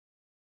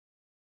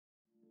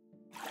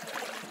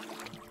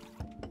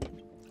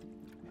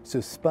So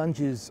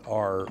sponges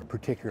are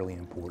particularly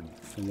important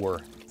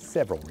for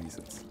several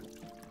reasons.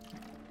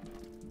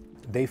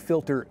 They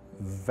filter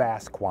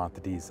vast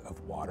quantities of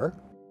water.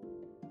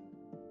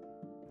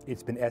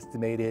 It's been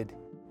estimated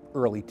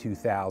early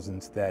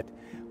 2000s that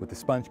with the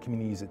sponge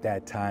communities at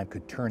that time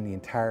could turn the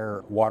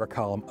entire water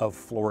column of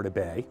Florida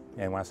Bay.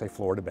 And when I say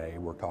Florida Bay,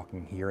 we're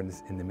talking here in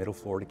the middle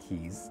Florida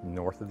Keys,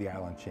 north of the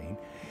island chain,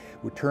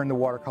 would turn the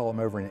water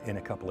column over in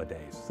a couple of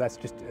days. So that's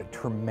just a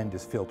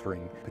tremendous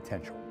filtering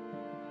potential.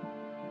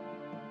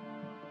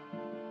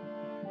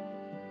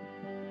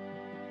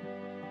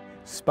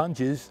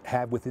 Sponges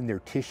have within their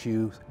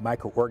tissue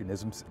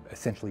microorganisms,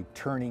 essentially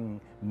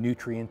turning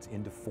nutrients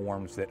into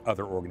forms that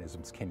other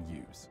organisms can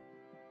use.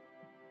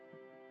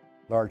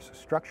 Large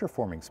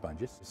structure-forming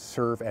sponges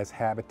serve as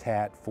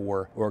habitat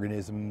for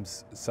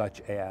organisms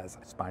such as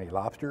spiny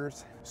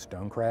lobsters,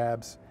 stone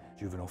crabs,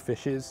 juvenile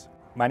fishes.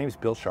 My name is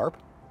Bill Sharp.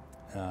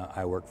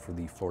 I work for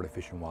the Florida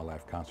Fish and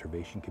Wildlife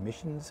Conservation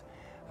Commission's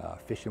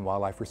Fish and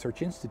Wildlife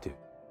Research Institute,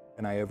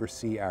 and I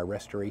oversee our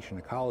restoration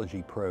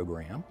ecology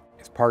program.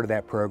 As part of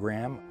that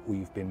program,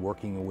 we've been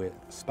working with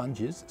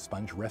sponges,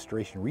 sponge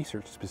restoration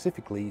research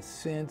specifically,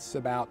 since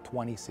about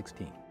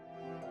 2016.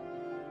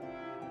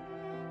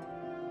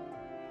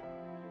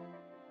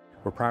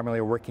 We're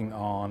primarily working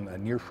on a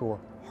nearshore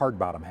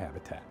hard-bottom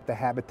habitat. The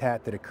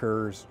habitat that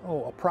occurs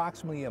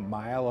approximately a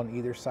mile on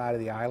either side of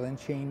the island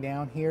chain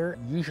down here.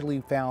 Usually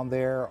found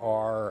there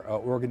are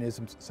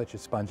organisms such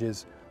as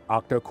sponges,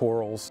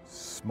 octocorals,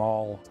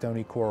 small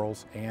stony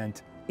corals,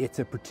 and it's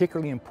a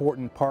particularly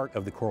important part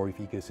of the coral reef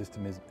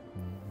ecosystem. Is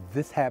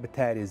this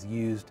habitat is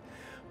used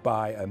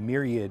by a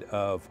myriad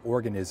of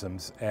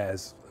organisms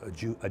as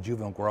a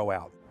juvenile grow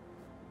out.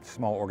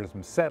 Small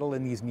organisms settle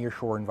in these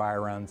nearshore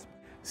environs,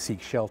 seek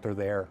shelter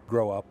there,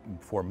 grow up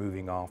before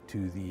moving off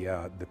to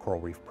the coral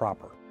reef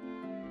proper.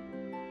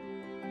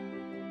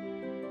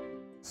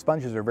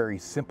 Sponges are very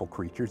simple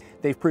creatures.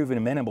 They've proven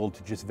amenable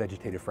to just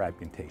vegetative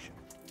fragmentation.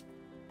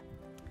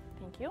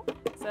 Thank you.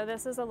 So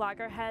this is a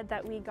loggerhead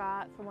that we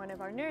got from one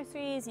of our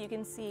nurseries. You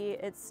can see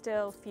it's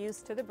still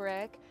fused to the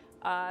brick,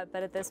 but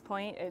at this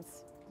point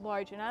it's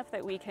large enough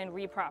that we can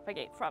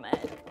repropagate from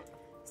it.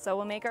 So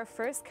we'll make our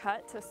first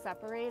cut to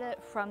separate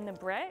it from the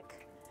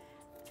brick.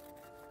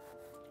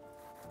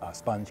 A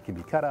sponge can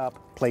be cut up,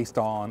 placed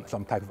on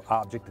some type of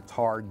object that's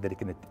hard that it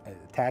can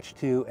attach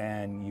to,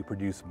 and you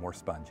produce more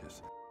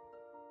sponges.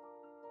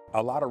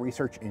 A lot of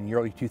research in the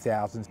early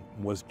 2000s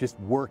was just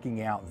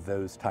working out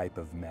those type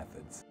of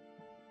methods.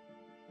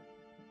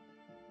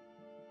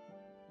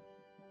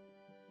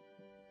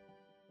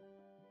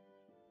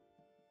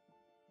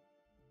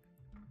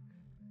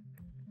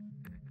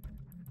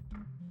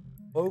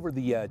 Over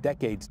the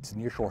decades,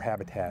 nearshore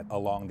habitat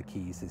along the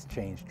Keys has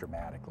changed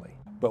dramatically.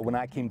 But when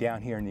I came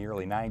down here in the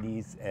early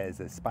 90s as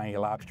a spiny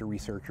lobster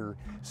researcher,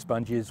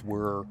 sponges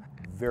were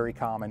very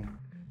common.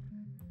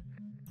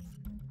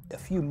 A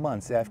few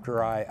months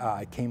after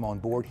I came on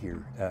board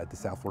here at the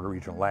South Florida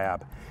Regional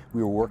Lab,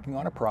 we were working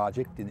on a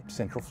project in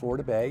Central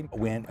Florida Bay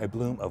when a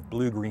bloom of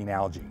blue-green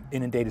algae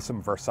inundated some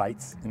of our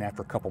sites, and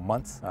after a couple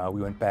months,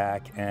 we went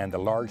back and the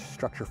large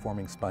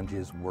structure-forming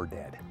sponges were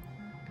dead.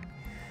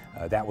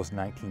 That was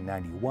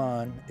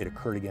 1991. It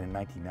occurred again in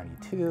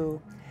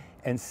 1992.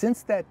 And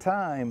since that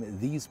time,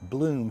 these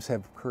blooms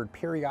have occurred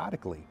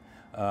periodically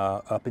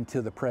up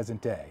until the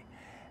present day.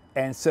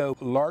 And so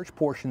large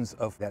portions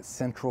of that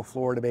Central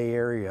Florida Bay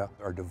area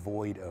are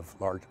devoid of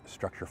large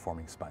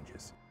structure-forming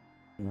sponges.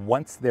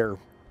 Once they're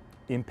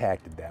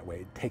impacted that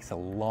way, it takes a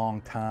long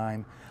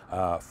time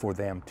for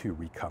them to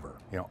recover,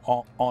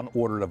 on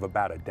order of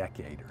about a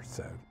decade or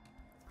so.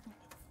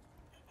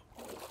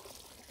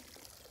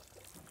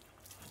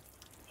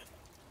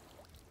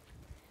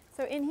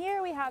 So in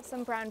here we have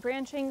some brown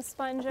branching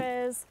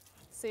sponges.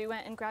 So we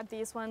went and grabbed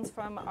these ones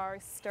from our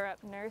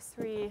stirrup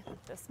nursery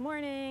this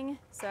morning.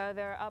 So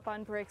they're up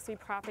on bricks. We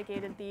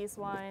propagated these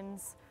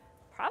ones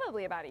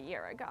probably about a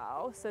year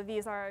ago. So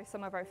these are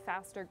some of our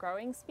faster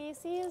growing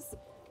species.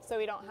 So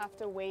we don't have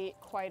to wait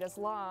quite as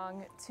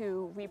long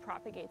to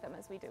repropagate them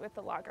as we do with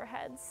the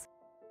loggerheads.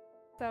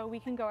 So we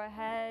can go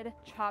ahead,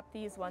 chop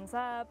these ones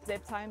up,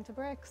 zip tie them to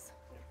bricks.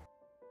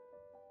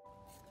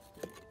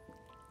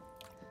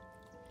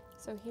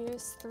 So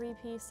here's 3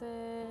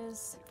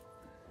 pieces.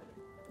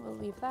 We'll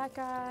leave that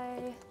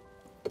guy.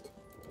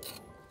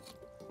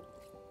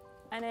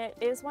 And it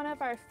is one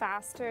of our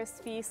faster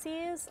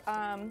species.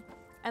 And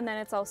then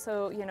it's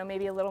also,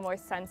 maybe a little more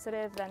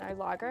sensitive than our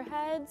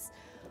loggerheads.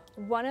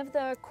 One of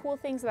the cool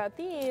things about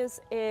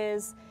these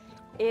is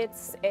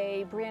it's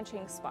a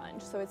branching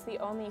sponge. So it's the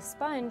only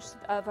sponge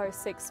of our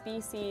 6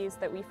 species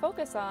that we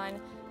focus on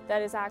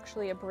that is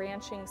actually a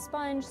branching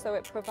sponge, so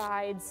it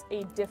provides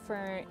a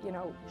different,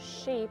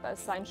 shape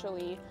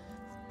essentially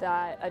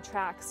that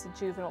attracts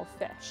juvenile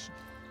fish.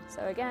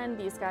 So again,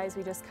 these guys,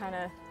 we just kind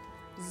of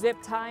zip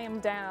tie them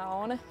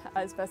down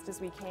as best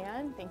as we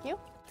can. Thank you.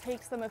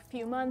 Takes them a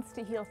few months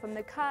to heal from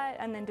the cut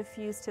and then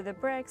diffuse to the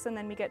bricks, and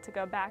then we get to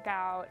go back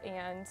out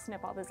and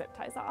snip all the zip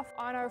ties off.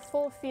 On our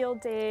full field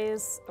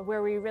days,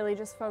 where we really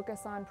just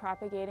focus on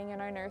propagating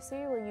in our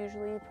nursery, we'll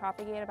usually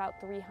propagate about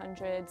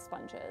 300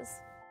 sponges.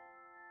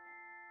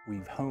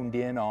 We've honed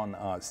in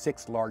on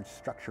 6 large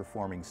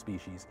structure-forming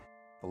species: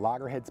 the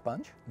loggerhead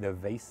sponge, the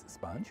vase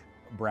sponge,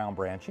 brown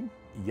branching,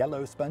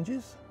 yellow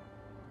sponges,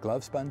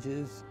 glove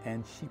sponges,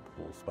 and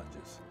sheepwool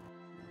sponges.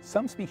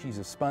 Some species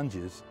of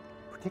sponges,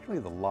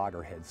 particularly the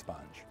loggerhead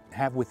sponge,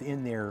 have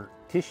within their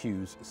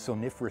tissues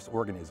soniferous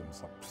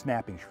organisms like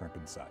snapping shrimp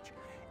and such.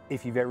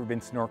 If you've ever been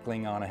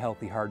snorkeling on a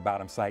healthy hard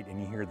bottom site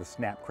and you hear the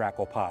snap,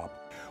 crackle,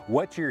 pop,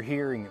 what you're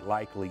hearing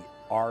likely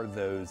are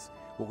those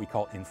what we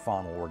call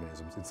infaunal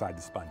organisms inside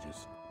the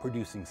sponges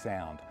producing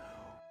sound.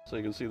 So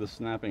you can see the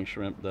snapping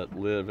shrimp that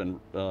live in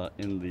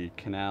the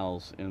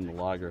canals in the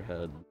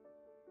loggerhead.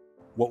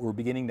 What we're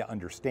beginning to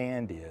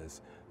understand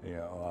is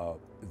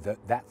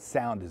that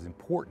sound is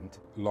important.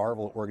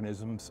 Larval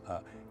organisms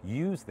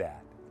use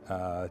that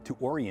to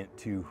orient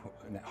to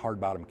a hard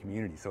bottom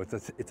community. So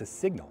it's a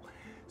signal.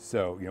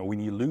 So when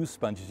you lose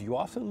sponges, you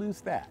also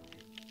lose that.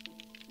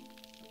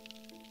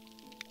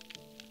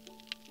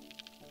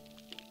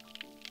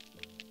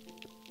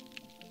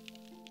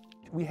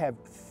 We have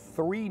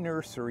 3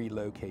 nursery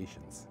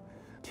locations,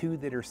 2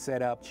 that are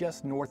set up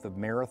just north of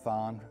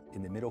Marathon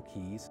in the Middle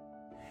Keys,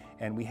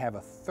 and we have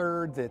a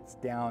 3rd that's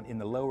down in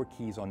the lower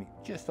Keys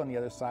just on the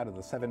other side of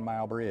the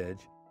 7-mile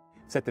bridge.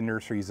 Set the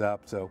nurseries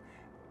up so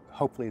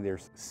hopefully they're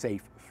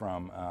safe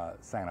from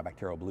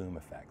cyanobacterial bloom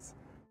effects.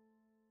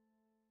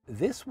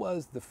 This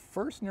was the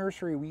first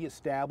nursery we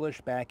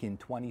established back in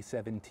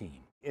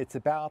 2017. It's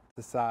about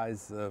the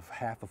size of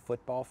half a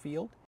football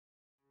field.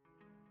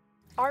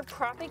 Our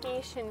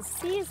propagation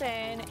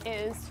season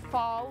is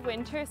fall,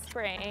 winter,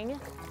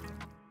 spring.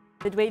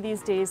 The way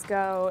these days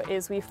go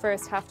is we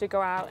first have to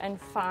go out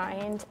and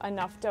find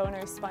enough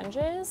donor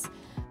sponges,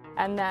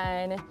 and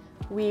then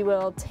we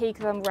will take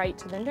them right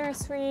to the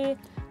nursery.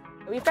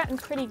 We've gotten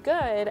pretty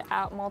good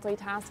at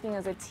multitasking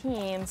as a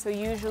team, so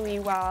usually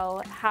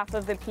while half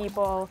of the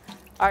people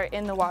are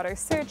in the water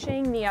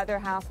searching, the other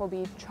half will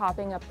be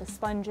chopping up the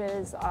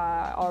sponges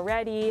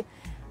already.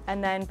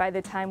 And then by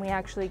the time we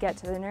actually get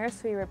to the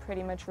nursery, we're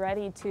pretty much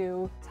ready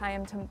to tie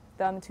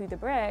them to the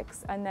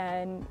bricks, and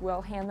then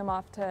we'll hand them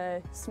off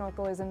to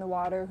snorkelers in the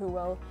water who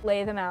will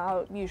lay them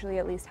out, usually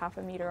at least half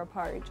a meter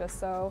apart, just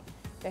so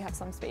they have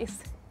some space.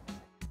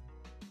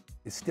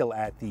 Is still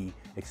at the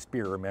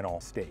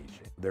experimental stage.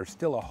 There's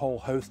still a whole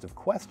host of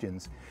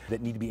questions that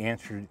need to be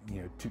answered,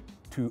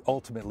 to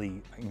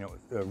ultimately,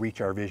 reach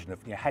our vision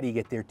of how do you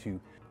get there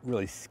to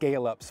really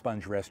scale up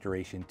sponge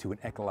restoration to an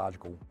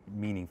ecological,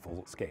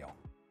 meaningful scale.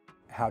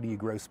 How do you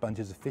grow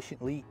sponges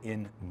efficiently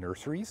in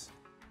nurseries?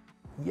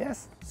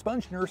 Yes,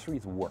 sponge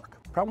nurseries work.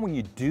 Problem when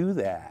you do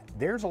that,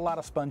 there's a lot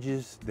of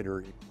sponges that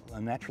are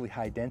unnaturally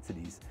high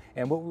densities,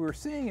 and what we were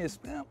seeing is,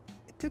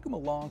 it took them a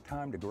long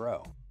time to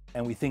grow.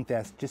 And we think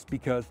that's just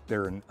because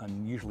they're in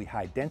unusually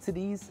high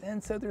densities,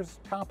 and so there's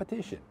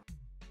competition.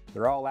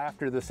 They're all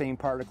after the same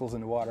particles in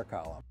the water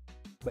column.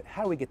 But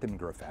how do we get them to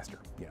grow faster?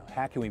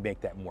 How can we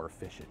make that more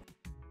efficient?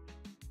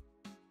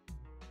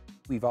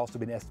 We've also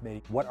been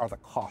estimating what are the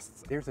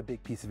costs. There's a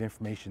big piece of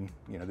information,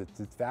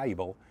 that's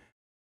valuable.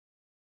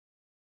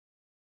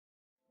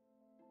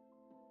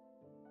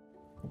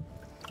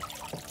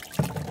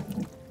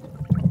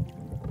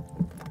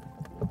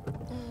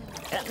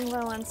 Getting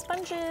low on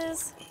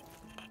sponges.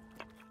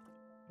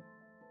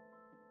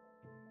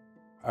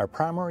 Our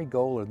primary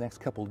goal over the next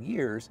couple of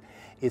years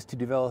is to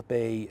develop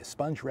a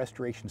sponge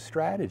restoration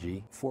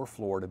strategy for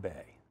Florida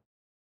Bay.